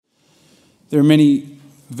There are many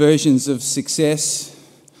versions of success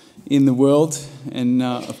in the world, and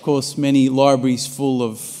of course many libraries full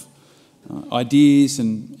of ideas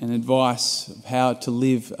and advice of how to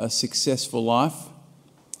live a successful life.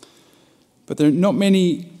 But there are not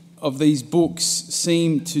many of these books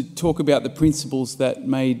seem to talk about the principles that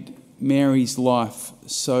made Mary's life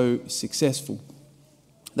so successful.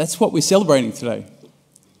 That's what we're celebrating today.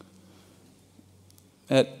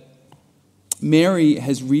 That Mary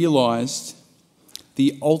has realised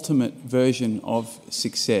the ultimate version of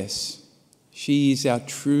success. She is our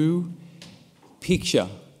true picture,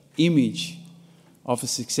 image of a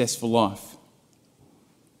successful life.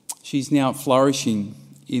 She's now flourishing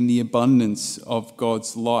in the abundance of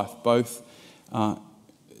God's life, both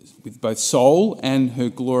with both soul and her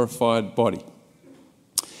glorified body.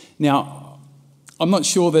 Now, I'm not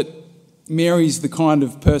sure that Mary's the kind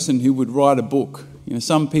of person who would write a book. You know,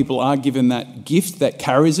 some people are given that gift, that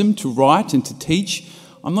charism to write and to teach.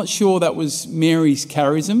 I'm not sure that was Mary's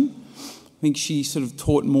charism. I think she sort of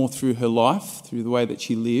taught more through her life, through the way that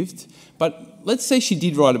she lived. But let's say she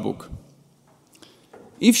did write a book.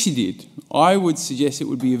 If she did, I would suggest it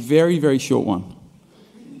would be a very, very short one.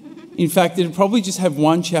 In fact, it would probably just have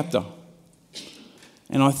one chapter.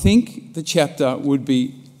 And I think the chapter would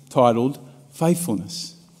be titled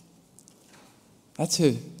Faithfulness. That's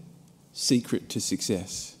her secret to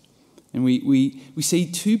success. And we see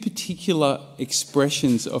two particular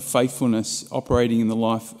expressions of faithfulness operating in the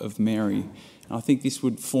life of Mary. And I think this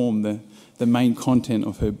would form the main content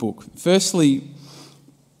of her book. Firstly,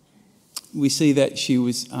 we see that she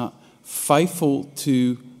was faithful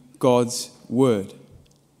to God's word.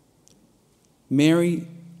 Mary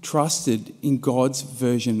trusted in God's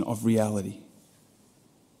version of reality.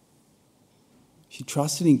 She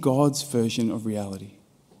trusted in God's version of reality.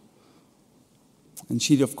 And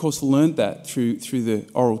she'd, of course, learned that through the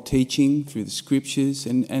oral teaching, through the scriptures,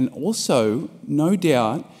 and also, no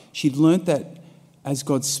doubt, she'd learned that as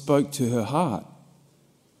God spoke to her heart.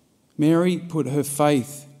 Mary put her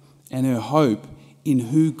faith and her hope in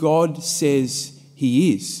who God says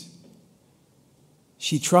He is.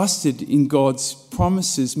 She trusted in God's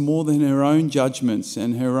promises more than her own judgments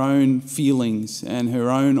and her own feelings and her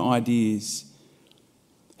own ideas.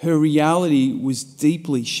 Her reality was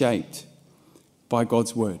deeply shaped by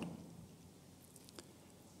God's word.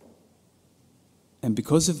 And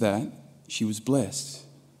because of that, she was blessed.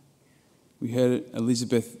 We heard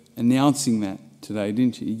Elizabeth announcing that today,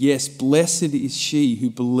 didn't she? Yes, blessed is she who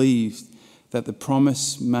believed that the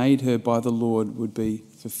promise made her by the Lord would be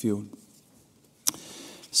fulfilled.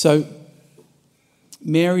 So,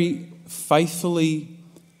 Mary faithfully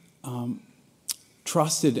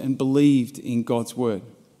trusted and believed in God's word.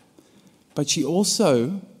 But she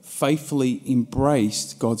also faithfully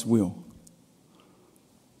embraced God's will.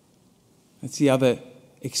 That's the other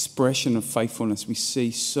expression of faithfulness we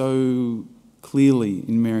see so clearly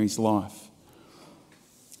in Mary's life.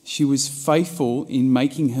 She was faithful in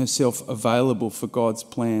making herself available for God's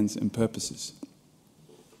plans and purposes.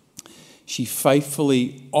 She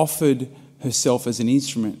faithfully offered herself as an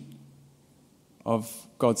instrument of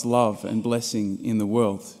God's love and blessing in the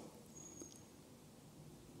world.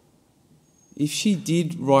 If she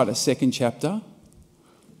did write a second chapter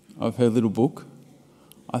of her little book,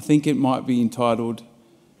 I think it might be entitled,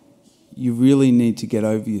 You Really Need to Get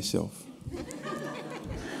Over Yourself.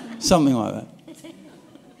 Something like that.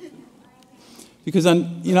 Because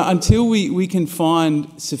until we can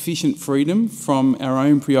find sufficient freedom from our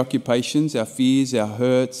own preoccupations, our fears, our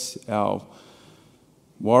hurts, our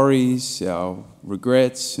worries, our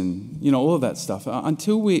regrets, and all of that stuff,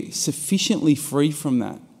 until we're sufficiently free from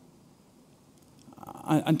that,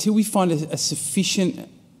 until we find a sufficient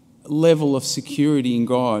level of security in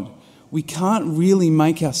God, we can't really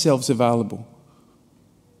make ourselves available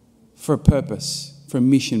for a purpose, for a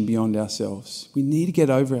mission beyond ourselves. We need to get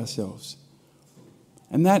over ourselves.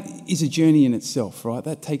 And that is a journey in itself, right?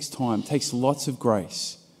 That takes time, takes lots of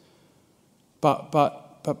grace. But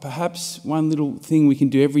perhaps one little thing we can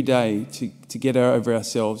do every day to get over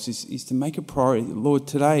ourselves is to make a priority. Lord,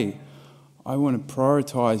 today I want to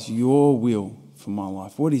prioritise your will for my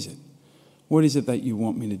life. What is it? What is it that you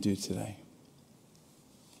want me to do today?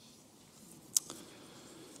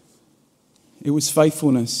 It was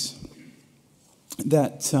faithfulness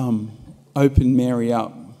that opened Mary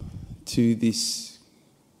up to this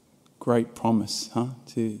great promise,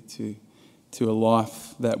 to a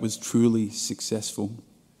life that was truly successful.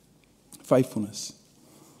 Faithfulness.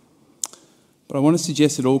 But I want to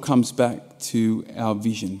suggest it all comes back to our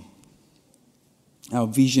vision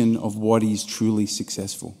of what is truly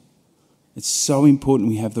successful. It's so important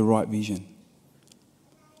we have the right vision.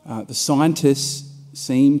 the scientists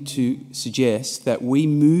seem to suggest that we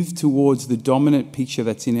move towards the dominant picture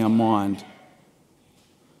that's in our mind.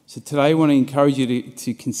 So today I want to encourage you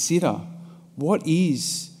to consider, what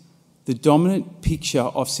is the dominant picture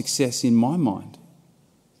of success in my mind?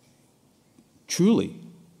 Truly,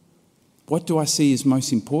 what do I see as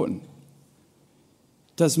most important?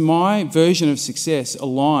 Does my version of success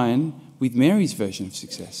align with Mary's version of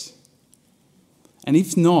success? And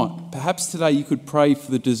if not, perhaps today you could pray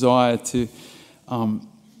for the desire to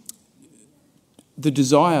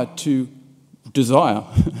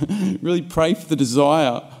really pray for the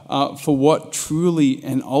desire for what truly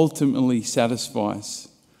and ultimately satisfies.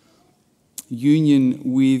 Union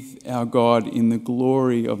with our God in the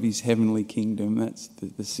glory of his heavenly kingdom. That's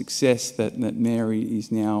the success that Mary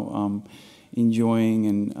is now enjoying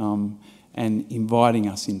and inviting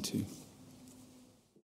us into.